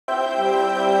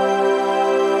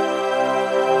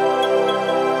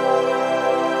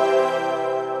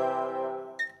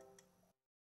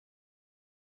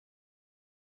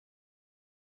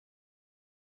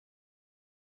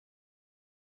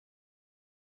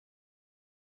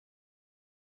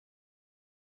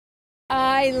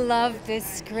I love this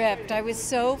script. I was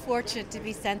so fortunate to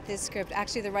be sent this script.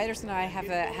 Actually, the writers and I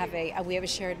we have a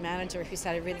shared manager who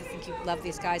said, "I really think you love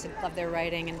these guys and love their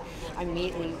writing," and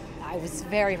I was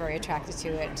very, very attracted to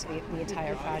it, to the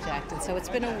entire project. And so it's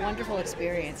been a wonderful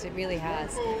experience. It really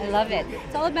has. I love it.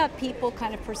 It's all about people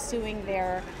kind of pursuing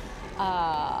their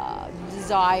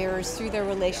desires through their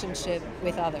relationship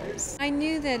with others. I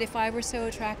knew that if I were so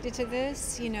attracted to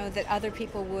this, that other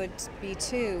people would be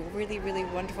too. Really, really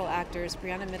wonderful actors.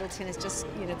 Brianna Middleton is just,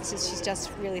 she's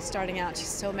just really starting out. She's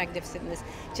so magnificent in this.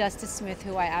 Justice Smith,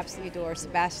 who I absolutely adore.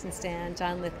 Sebastian Stan,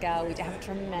 John Lithgow. We have a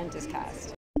tremendous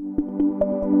cast.